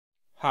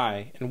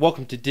Hi, and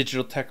welcome to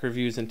Digital Tech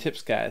Reviews and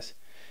Tips, guys.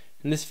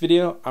 In this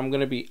video, I'm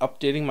going to be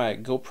updating my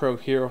GoPro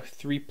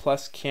HERO3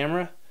 Plus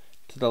camera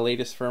to the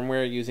latest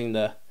firmware using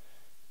the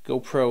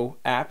GoPro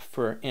app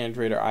for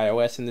Android or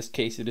iOS. In this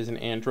case, it is an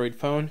Android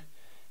phone,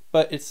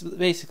 but it's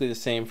basically the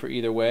same for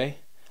either way.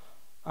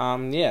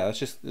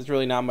 There's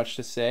really not much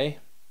to say.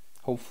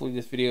 Hopefully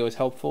this video is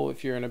helpful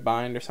if you're in a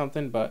bind or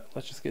something, but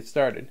let's just get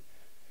started.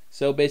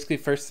 So basically,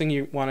 first thing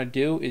you want to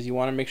do is you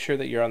want to make sure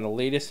that you're on the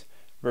latest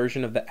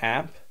version of the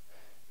app.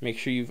 Make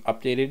sure you've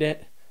updated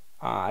it.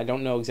 I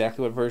don't know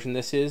exactly what version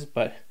this is,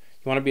 but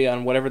you want to be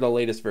on whatever the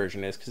latest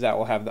version is, because that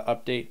will have the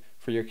update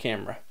for your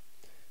camera.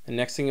 The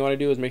next thing you want to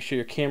do is make sure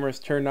your camera is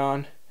turned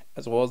on,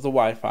 as well as the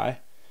Wi-Fi,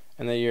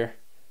 and that your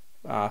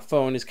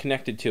phone is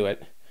connected to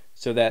it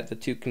so that the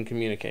two can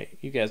communicate.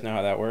 You guys know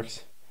how that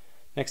works.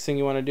 Next thing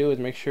you want to do is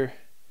make sure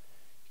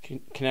you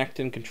can connect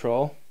and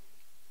control.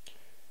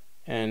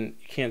 And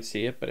you can't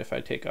see it, but if I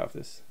take off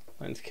this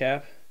lens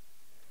cap,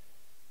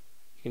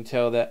 you can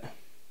tell that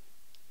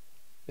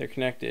they're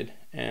connected,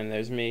 and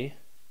there's me.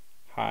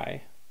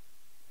 Hi.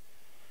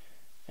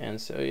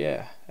 And so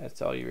yeah, that's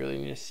all you really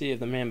need to see of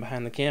the man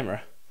behind the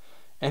camera.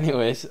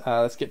 Anyways,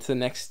 let's get to the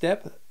next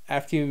step.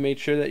 After you've made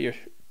sure that your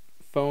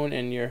phone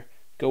and your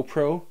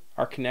GoPro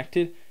are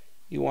connected,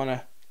 you want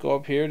to go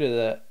up here to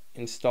the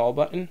install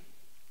button,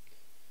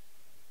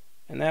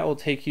 and that will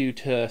take you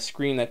to a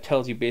screen that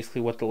tells you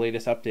basically what the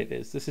latest update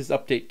is. This is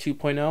update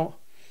 2.0.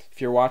 If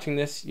you're watching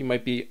this, you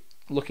might be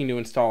looking to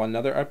install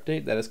another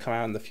update that has come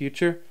out in the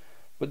future.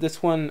 But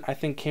this one, I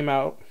think, came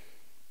out,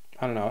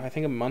 I don't know, I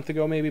think a month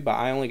ago maybe, but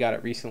I only got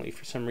it recently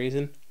for some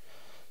reason.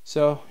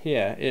 So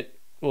yeah, it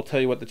will tell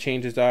you what the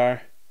changes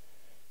are.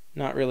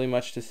 Not really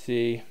much to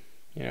see.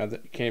 You know, you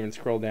can't even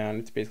scroll down.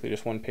 It's basically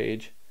just one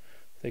page.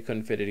 They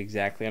couldn't fit it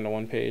exactly onto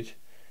one page.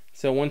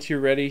 So once you're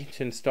ready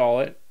to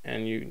install it,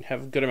 and you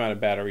have a good amount of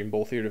battery in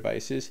both of your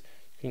devices,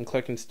 you can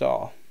click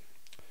install.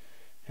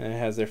 And it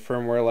has their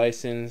firmware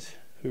license,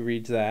 who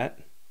reads that.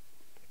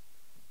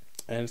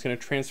 And it's going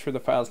to transfer the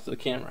files to the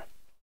camera.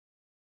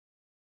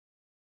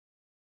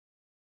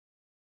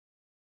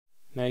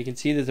 Now you can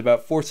see there's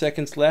about 4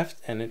 seconds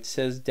left, and it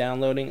says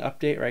downloading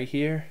update right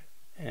here,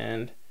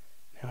 and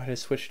now it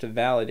has switched to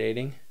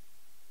validating.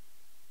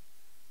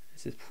 It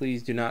says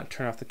please do not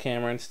turn off the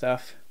camera and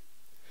stuff.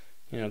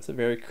 You know, it's a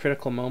very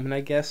critical moment,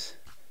 I guess.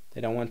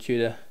 They don't want you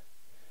to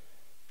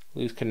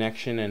lose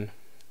connection and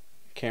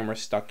the camera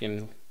stuck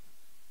in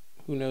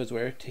who knows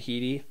where,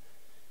 Tahiti.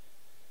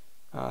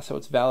 So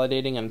it's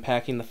validating,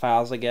 unpacking the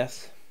files, I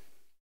guess.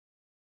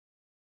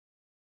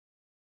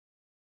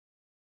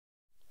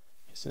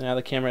 So now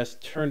the camera is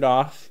turned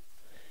off.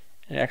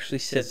 It actually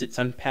says it's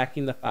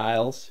unpacking the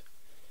files,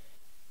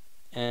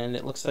 and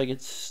it looks like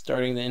it's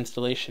starting the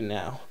installation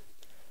now.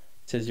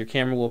 It says your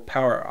camera will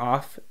power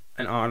off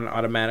and on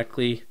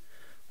automatically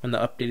when the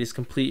update is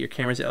complete. Your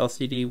camera's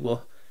LCD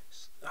will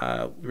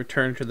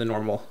return to the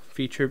normal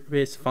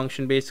feature-based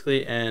function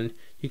basically, and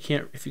if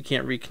you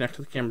can't reconnect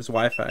to the camera's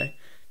Wi-Fi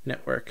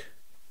network,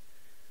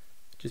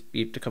 just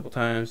beeped a couple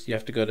times. You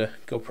have to go to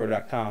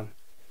GoPro.com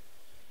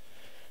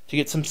to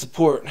get some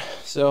support.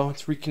 So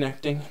it's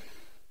reconnecting.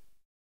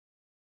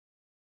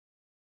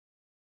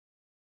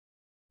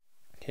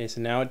 Okay,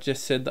 so now it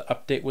just said the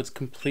update was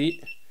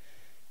complete,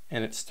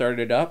 and it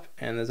started up,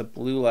 and there's a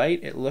blue light.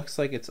 It looks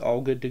like it's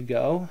all good to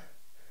go.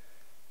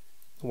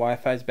 The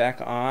Wi-Fi's back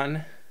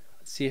on.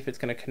 Let's see if it's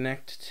going to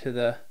connect to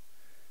the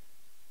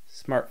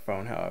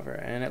smartphone, however,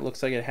 and it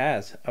looks like it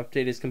has.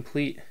 Update is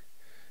complete.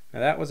 Now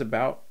that was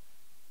about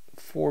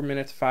 4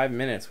 minutes, 5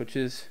 minutes, which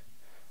is,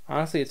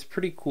 honestly, it's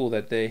pretty cool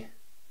that they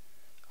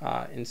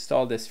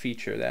installed this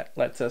feature that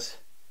lets us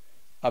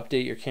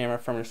update your camera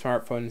from your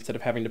smartphone instead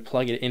of having to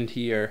plug it into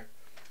your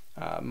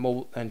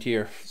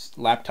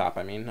laptop.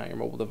 I mean, not your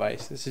mobile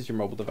device. This is your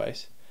mobile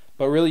device,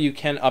 but really you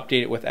can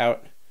update it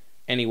without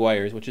any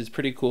wires, which is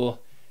pretty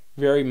cool.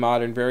 Very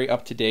modern, very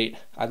up to date.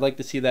 I'd like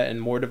to see that in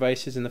more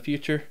devices in the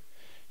future.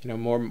 You know,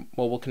 more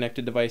mobile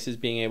connected devices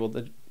being able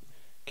to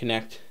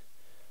connect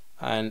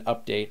and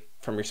update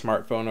from your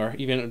smartphone, or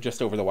even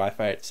just over the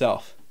Wi-Fi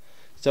itself.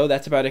 So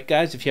that's about it,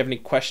 guys. If you have any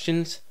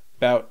questions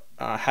about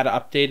how to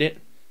update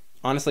it,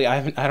 honestly,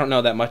 I don't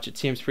know that much. It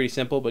seems pretty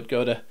simple, but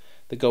go to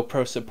the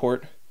GoPro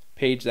support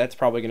page. That's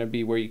probably going to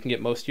be where you can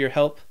get most of your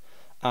help.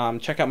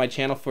 Check out my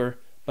channel for a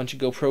bunch of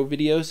GoPro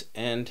videos,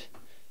 and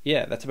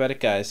yeah, that's about it,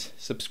 guys.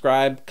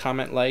 Subscribe,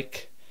 comment,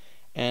 like,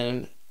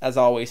 and as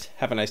always,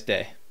 have a nice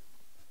day.